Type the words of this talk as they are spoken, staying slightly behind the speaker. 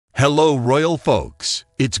Hello, royal folks.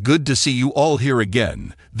 It's good to see you all here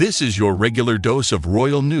again. This is your regular dose of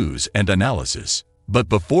royal news and analysis. But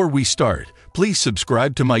before we start, please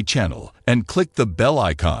subscribe to my channel and click the bell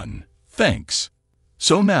icon. Thanks.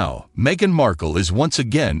 So now, Meghan Markle is once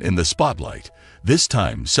again in the spotlight, this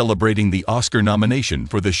time celebrating the Oscar nomination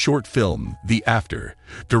for the short film The After,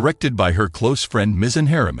 directed by her close friend Meghan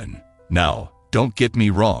Harriman. Now, don't get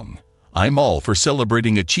me wrong. I'm all for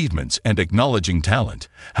celebrating achievements and acknowledging talent.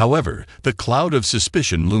 However, the cloud of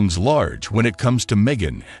suspicion looms large when it comes to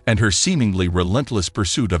Meghan and her seemingly relentless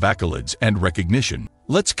pursuit of accolades and recognition.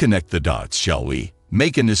 Let's connect the dots, shall we?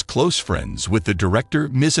 Meghan is close friends with the director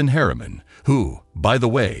Meghan Harriman, who, by the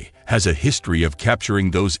way, has a history of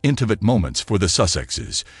capturing those intimate moments for the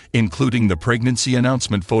Sussexes, including the pregnancy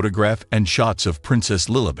announcement photograph and shots of Princess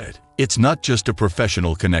Lilibet. It's not just a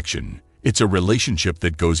professional connection. It's a relationship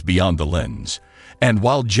that goes beyond the lens. And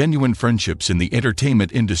while genuine friendships in the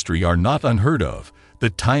entertainment industry are not unheard of,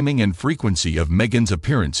 the timing and frequency of Meghan's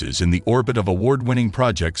appearances in the orbit of award-winning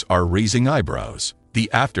projects are raising eyebrows. The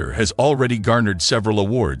After has already garnered several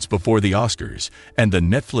awards before the Oscars, and the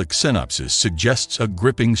Netflix synopsis suggests a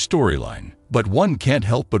gripping storyline. But one can't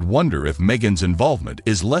help but wonder if Meghan's involvement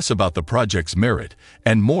is less about the project's merit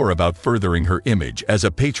and more about furthering her image as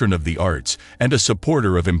a patron of the arts and a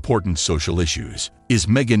supporter of important social issues. Is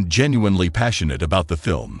Meghan genuinely passionate about the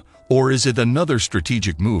film, or is it another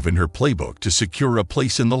strategic move in her playbook to secure a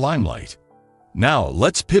place in the limelight? Now,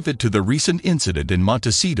 let's pivot to the recent incident in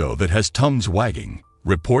Montecito that has tongues wagging.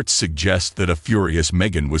 Reports suggest that a furious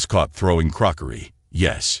Meghan was caught throwing crockery.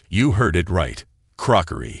 Yes, you heard it right.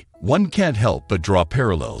 Crockery. One can't help but draw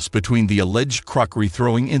parallels between the alleged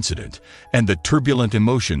crockery-throwing incident and the turbulent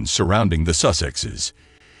emotions surrounding the Sussexes.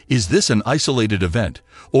 Is this an isolated event,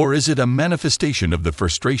 or is it a manifestation of the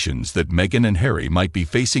frustrations that Meghan and Harry might be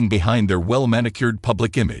facing behind their well-manicured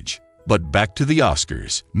public image? But back to the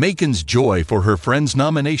Oscars. Meghan's joy for her friend's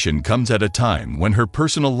nomination comes at a time when her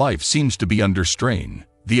personal life seems to be under strain.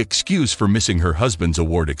 The excuse for missing her husband's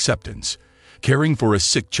award acceptance, caring for a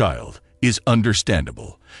sick child, is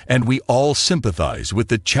understandable, and we all sympathize with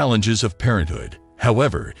the challenges of parenthood.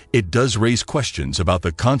 However, it does raise questions about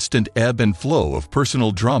the constant ebb and flow of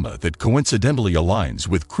personal drama that coincidentally aligns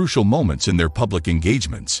with crucial moments in their public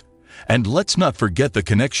engagements. And let's not forget the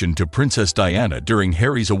connection to Princess Diana during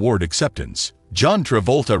Harry's award acceptance. John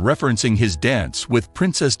Travolta referencing his dance with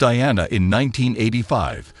Princess Diana in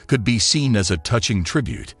 1985 could be seen as a touching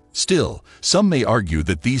tribute. Still, some may argue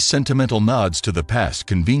that these sentimental nods to the past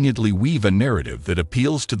conveniently weave a narrative that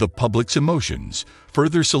appeals to the public's emotions,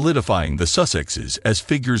 further solidifying the Sussexes as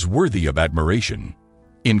figures worthy of admiration.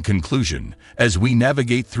 In conclusion, as we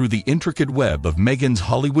navigate through the intricate web of Meghan's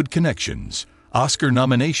Hollywood connections, Oscar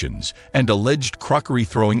nominations, and alleged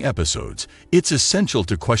crockery-throwing episodes, it's essential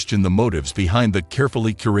to question the motives behind the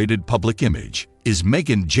carefully curated public image. Is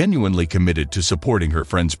Meghan genuinely committed to supporting her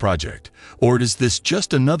friend's project, or is this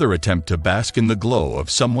just another attempt to bask in the glow of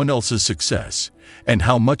someone else's success? And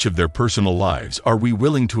how much of their personal lives are we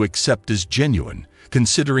willing to accept as genuine,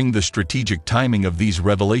 considering the strategic timing of these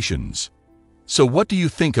revelations? So what do you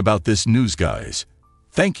think about this news, guys?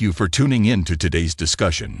 Thank you for tuning in to today's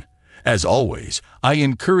discussion. As always, I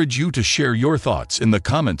encourage you to share your thoughts in the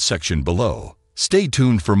comments section below. Stay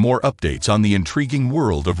tuned for more updates on the intriguing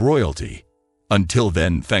world of royalty. Until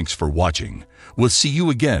then, thanks for watching. We'll see you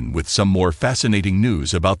again with some more fascinating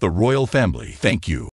news about the royal family. Thank you.